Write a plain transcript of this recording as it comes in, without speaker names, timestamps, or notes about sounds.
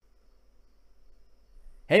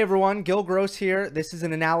Hey everyone, Gil Gross here. This is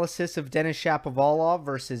an analysis of Denis Shapovalov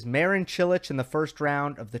versus Marin Cilic in the first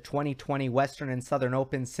round of the 2020 Western and Southern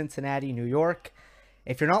Open, Cincinnati, New York.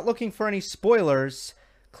 If you're not looking for any spoilers,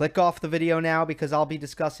 click off the video now because I'll be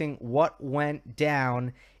discussing what went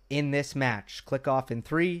down in this match. Click off in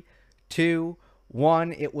 3, 2,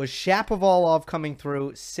 1. It was Shapovalov coming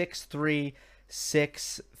through 6-3,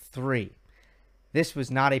 6-3. This was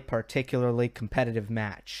not a particularly competitive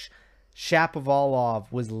match.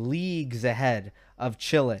 Shapovalov was leagues ahead of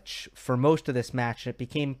Cilic for most of this match. It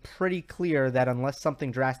became pretty clear that unless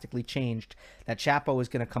something drastically changed, that Chapo was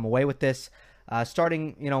going to come away with this.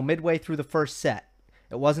 Starting, midway through the first set.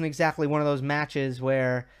 It wasn't exactly one of those matches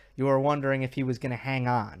where you were wondering if he was going to hang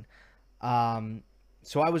on.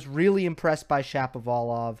 So I was really impressed by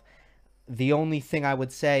Shapovalov. The only thing I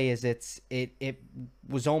would say is it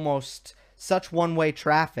was almost such one-way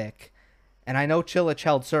traffic. And I know Cilic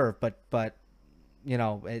held serve, but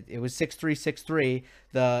it was 6-3,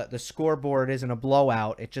 6-3. The scoreboard isn't a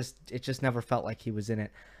blowout. It just never felt like he was in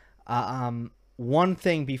it. One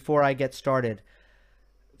thing before I get started,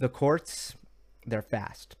 the courts, they're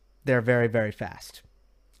fast. They're very, very fast.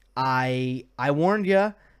 I warned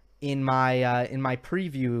you in my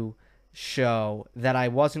preview show that I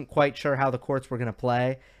wasn't quite sure how the courts were going to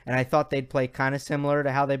play, and I thought they'd play kind of similar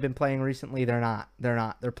to how they've been playing recently. They're not.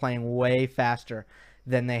 They're playing way faster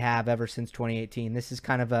than they have ever since 2018. This is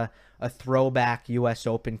kind of a throwback US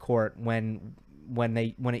Open court when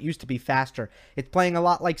it used to be faster. It's playing a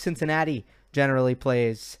lot like Cincinnati generally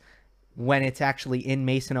plays when it's actually in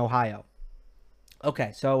Mason, Ohio.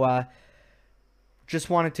 Okay, so just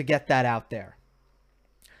wanted to get that out there.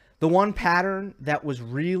 The one pattern that was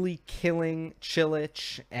really killing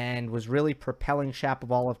Cilic and was really propelling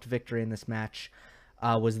Shapovalov to victory in this match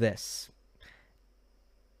was this.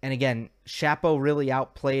 And again, Shapo really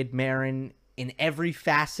outplayed Marin in every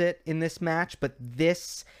facet in this match. But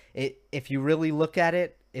this, if you really look at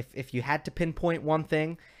it, if you had to pinpoint one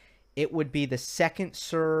thing, it would be the second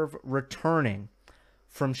serve returning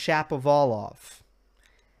from Shapovalov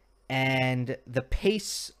and the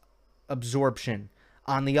pace absorption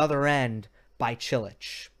on the other end by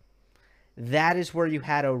Cilic. That is where you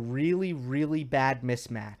had a really, really bad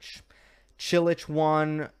mismatch. Cilic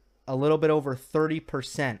won a little bit over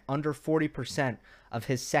 30%, under 40% of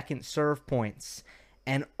his second serve points,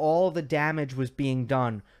 and all the damage was being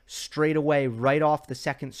done straight away right off the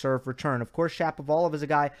second serve return. Of course, Shapovalov is a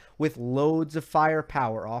guy with loads of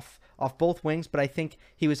firepower off both wings, but I think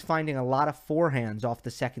he was finding a lot of forehands off the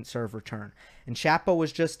second serve return. And Shapo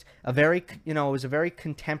was just a very, it was a very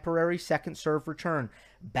contemporary second serve return.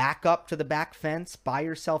 Back up to the back fence, buy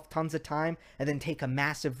yourself tons of time, and then take a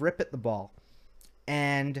massive rip at the ball.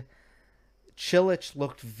 And Cilic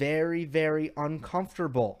looked very, very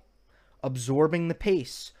uncomfortable absorbing the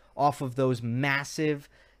pace off of those massive,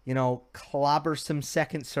 clobbersome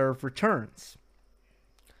second serve returns.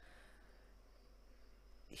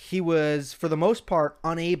 He was, for the most part,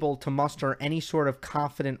 unable to muster any sort of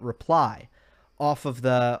confident reply off of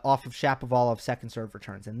Shapovalov's second serve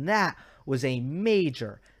returns. And that was a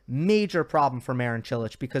major, major problem for Marin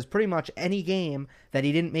Cilic, because pretty much any game that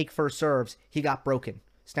he didn't make first serves, he got broken.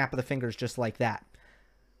 Snap of the fingers, just like that.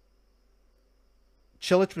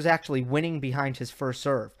 Cilic was actually winning behind his first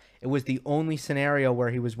serve. It was the only scenario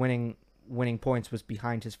where he was winning points was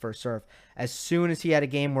behind his first serve. As soon as he had a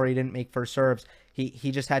game where he didn't make first serves,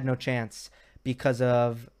 he just had no chance because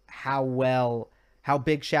of how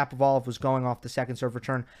big Shapovalov was going off the second serve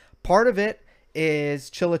return. Part of it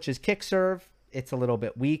is Cilic's kick serve. It's a little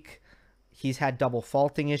bit weak. He's had double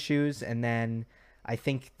faulting issues, and then I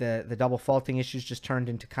think the double faulting issues just turned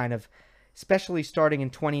into kind of, especially starting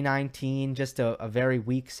in 2019, just a very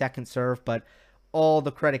weak second serve. But all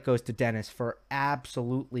the credit goes to Denis for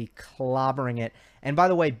absolutely clobbering it. And by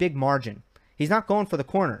the way, big margin. He's not going for the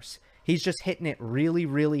corners. He's just hitting it really,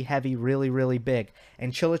 really heavy, really, really big.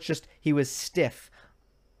 And Cilic he was stiff,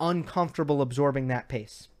 uncomfortable absorbing that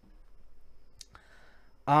pace.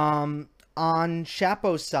 On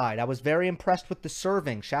Shapo's side, I was very impressed with the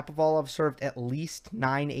serving. Shapovalov served at least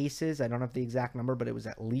 9 aces. I don't have the exact number, but it was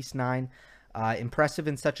at least 9. Impressive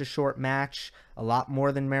in such a short match. A lot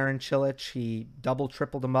more than Marin Cilic. He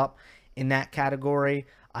tripled him up in that category.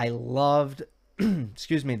 I loved,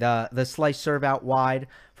 excuse me, the slice serve out wide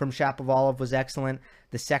from Shapovalov was excellent.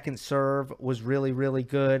 The second serve was really, really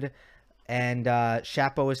good. And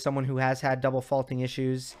Shapo is someone who has had double faulting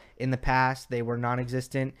issues in the past. They were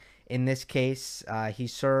non-existent in this case. He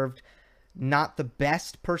served not the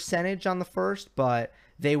best percentage on the first, but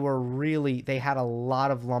they had a lot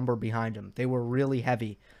of lumber behind him. They were really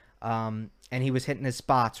heavy. And he was hitting his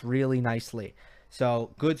spots really nicely.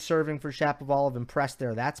 So good serving for Shapovalov, impressed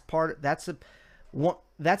there. That's the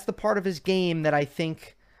part of his game that I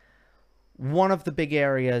think one of the big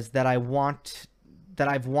areas that I've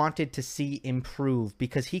wanted to see improve,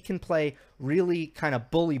 because he can play really kind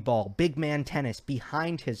of bully ball, big man tennis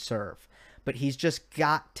behind his serve, but he's just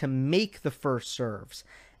got to make the first serves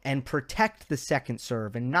and protect the second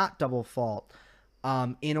serve and not double fault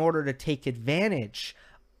in order to take advantage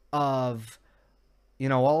of, you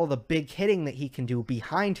know, all of the big hitting that he can do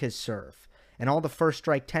behind his serve and all the first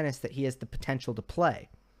strike tennis that he has the potential to play.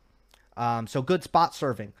 So good spot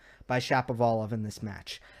serving by Shapovalov in this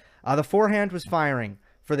match. The forehand was firing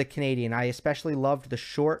for the Canadian. I especially loved the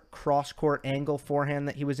short cross-court angle forehand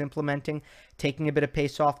that he was implementing, taking a bit of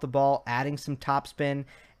pace off the ball, adding some topspin.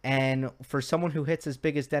 And for someone who hits as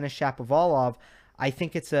big as Denis Shapovalov, I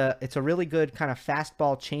think it's a really good kind of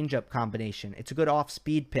fastball changeup combination. It's a good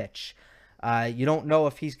off-speed pitch. You don't know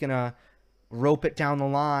if he's going to rope it down the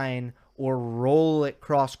line or roll it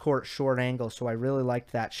cross-court short angle, so I really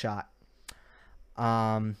liked that shot.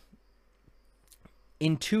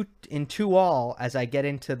 In 2-all, as I get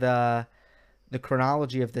into the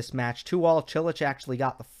chronology of this match, 2-all, Cilic actually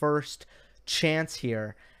got the first chance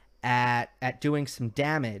here at doing some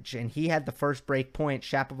damage, and he had the first break point.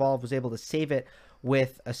 Shapovalov was able to save it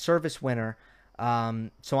with a service winner.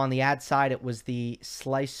 So on the ad side, it was the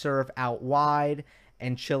slice serve out wide,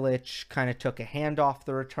 and Cilic kind of took a hand off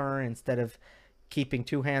the return instead of keeping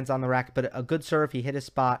two hands on the racket. But a good serve, he hit his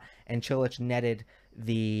spot, and Cilic netted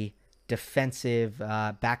the defensive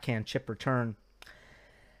backhand chip return.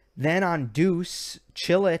 Then on deuce,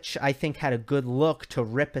 Cilic, I think, had a good look to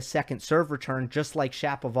rip a second serve return, just like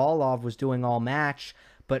Shapovalov was doing all match.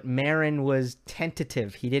 But Marin was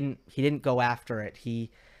tentative. He didn't go after it.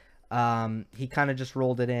 He kind of just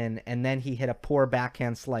rolled it in, and then he hit a poor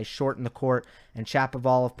backhand slice short in the court, and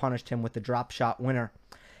Shapovalov punished him with the drop shot winner.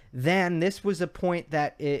 Then this was a point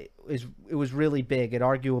that it was really big. It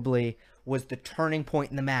arguably was the turning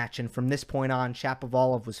point in the match, and from this point on,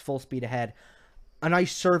 Shapovalov was full speed ahead. A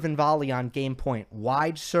nice serve and volley on game point.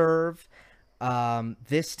 Wide serve.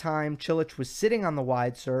 This time, Cilic was sitting on the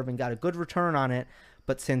wide serve and got a good return on it,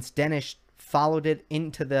 but since Denis followed it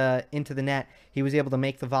into the net, he was able to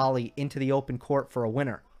make the volley into the open court for a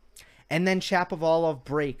winner. And then Shapovalov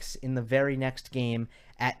breaks in the very next game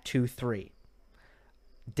at 2-3.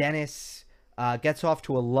 Denis gets off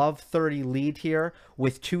to a love 30 lead here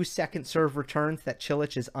with 2 second serve returns that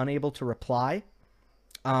Cilic is unable to reply.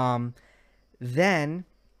 Then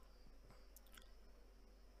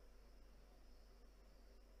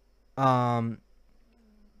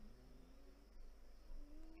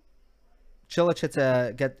Cilic hits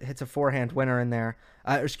a forehand winner in there.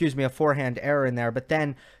 A forehand error in there. But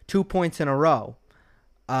then 2 points in a row.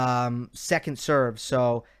 Second serve.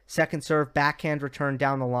 So second serve, backhand return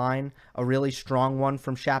down the line. A really strong one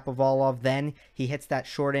from Shapovalov. Then he hits that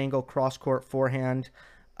short angle cross-court forehand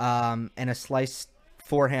and a slice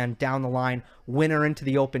forehand down the line. Winner into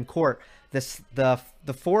the open court. The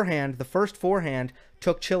first forehand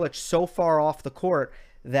took Cilic so far off the court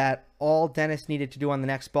that all Denis needed to do on the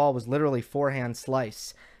next ball was literally forehand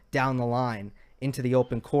slice down the line into the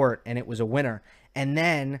open court, and it was a winner. And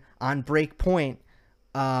then on break point,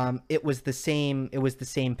 it was the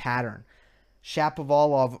same pattern.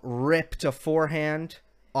 Shapovalov ripped a forehand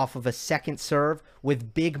off of a second serve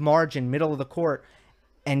with big margin, middle of the court,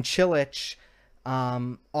 and Cilic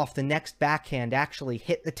off the next backhand actually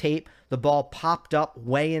hit the tape. The ball popped up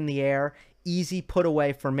way in the air. Easy put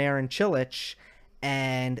away for Marin Cilic,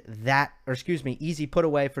 easy put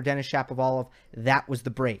away for Denis Shapovalov. That was the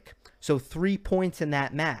break. So 3 points in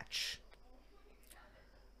that match.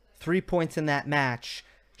 3 points in that match.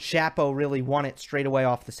 Shapo really won it straight away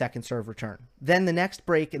off the second serve return. Then the next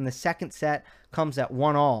break in the second set comes at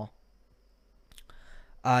 1-all.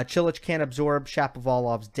 Cilic can't absorb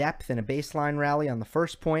Shapovalov's depth in a baseline rally on the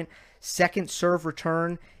first point. Second serve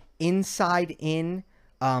return, inside in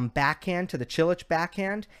backhand to the Cilic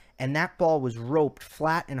backhand, and that ball was roped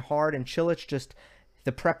flat and hard, and Cilic just,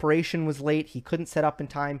 the preparation was late. He couldn't set up in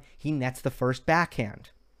time. He nets the first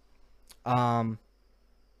backhand.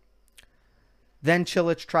 Then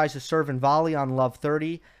Cilic tries to serve and volley on love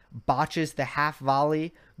 30, botches the half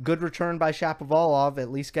volley. Good return by Shapovalov,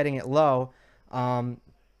 at least getting it low.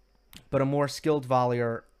 But a more skilled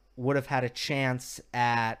volleyer would have had a chance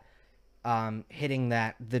at hitting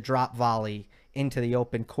the drop volley into the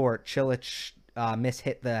open court. Cilic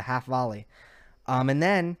mishit the half volley. And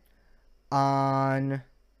then on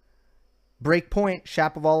Break point,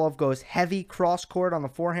 Shapovalov goes heavy cross court on the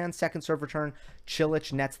forehand, second serve return.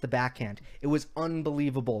 Cilic nets the backhand. It was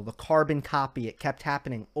unbelievable. The carbon copy, it kept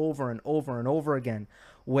happening over and over and over again,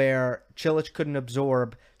 where Cilic couldn't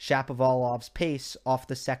absorb Shapovalov's pace off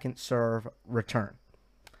the second serve return.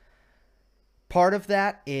 Part of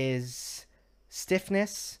that is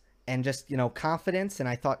stiffness and just, confidence. And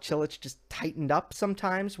I thought Cilic just tightened up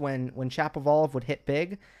sometimes when Shapovalov would hit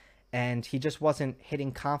big, and he just wasn't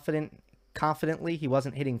hitting confidently. He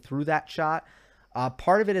wasn't hitting through that shot.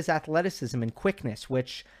 Part of it is athleticism and quickness,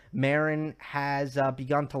 which Marin has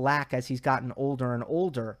begun to lack as he's gotten older and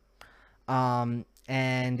older. And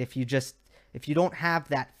if you don't have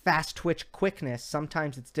that fast twitch quickness,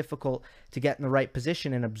 sometimes it's difficult to get in the right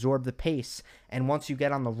position and absorb the pace. And once you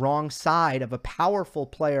get on the wrong side of a powerful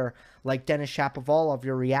player like Denis Shapovalov,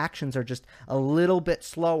 your reactions are just a little bit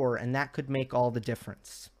slower, and that could make all the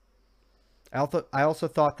difference. I also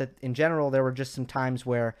thought that in general there were just some times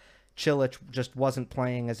where Cilic just wasn't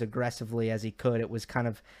playing as aggressively as he could. It was kind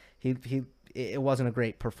of it wasn't a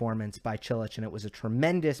great performance by Cilic, and it was a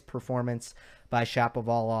tremendous performance by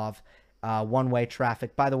Shapovalov. One-way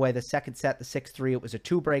traffic. By the way, the second set, the 6-3, it was a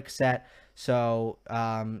two-break set. So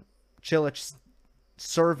Cilic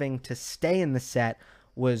serving to stay in the set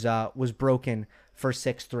was broken for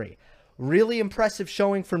 6-3. Really impressive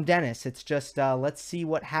showing from Denis. It's just let's see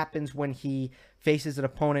what happens when he faces an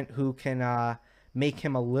opponent who can make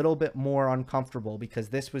him a little bit more uncomfortable, because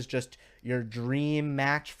this was just your dream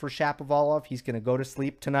match for Shapovalov. He's going to go to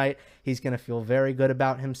sleep tonight. He's going to feel very good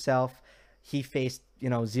about himself. He faced,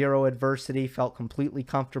 zero adversity, felt completely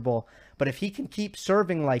comfortable. But if he can keep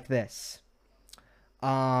serving like this,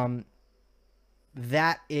 that's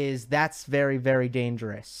very, very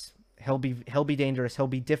dangerous. He'll be dangerous. He'll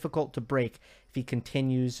be difficult to break if he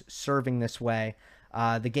continues serving this way.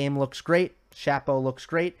 The game looks great. Shapo looks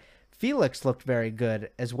great. Felix looked very good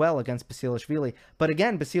as well against Basilashvili. But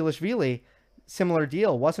again, Basilashvili, similar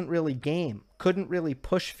deal, wasn't really game. Couldn't really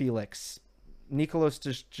push Felix. Nicolas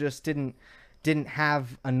just didn't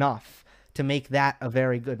have enough to make that a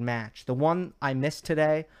very good match. The one I missed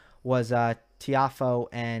today was Tiafoe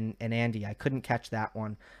and Andy. I couldn't catch that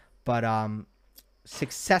one. But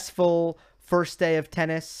successful first day of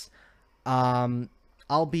tennis.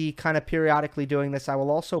 I'll be kind of periodically doing this. I will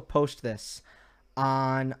also post this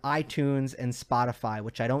on iTunes and Spotify,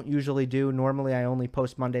 which I don't usually do. Normally, I only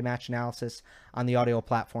post Monday Match Analysis on the audio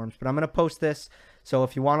platforms. But I'm going to post this. So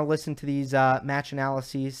if you want to listen to these match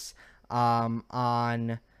analyses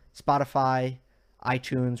on Spotify,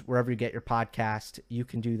 iTunes, wherever you get your podcast, you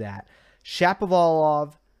can do that.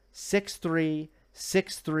 Shapovalov, 6-3,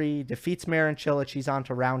 6-3, defeats Marin Cilic. He's on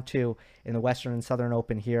to round 2 in the Western and Southern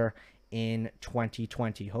Open here in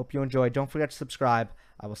 2020. Hope you enjoyed. Don't forget to subscribe.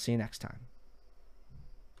 I will see you next time.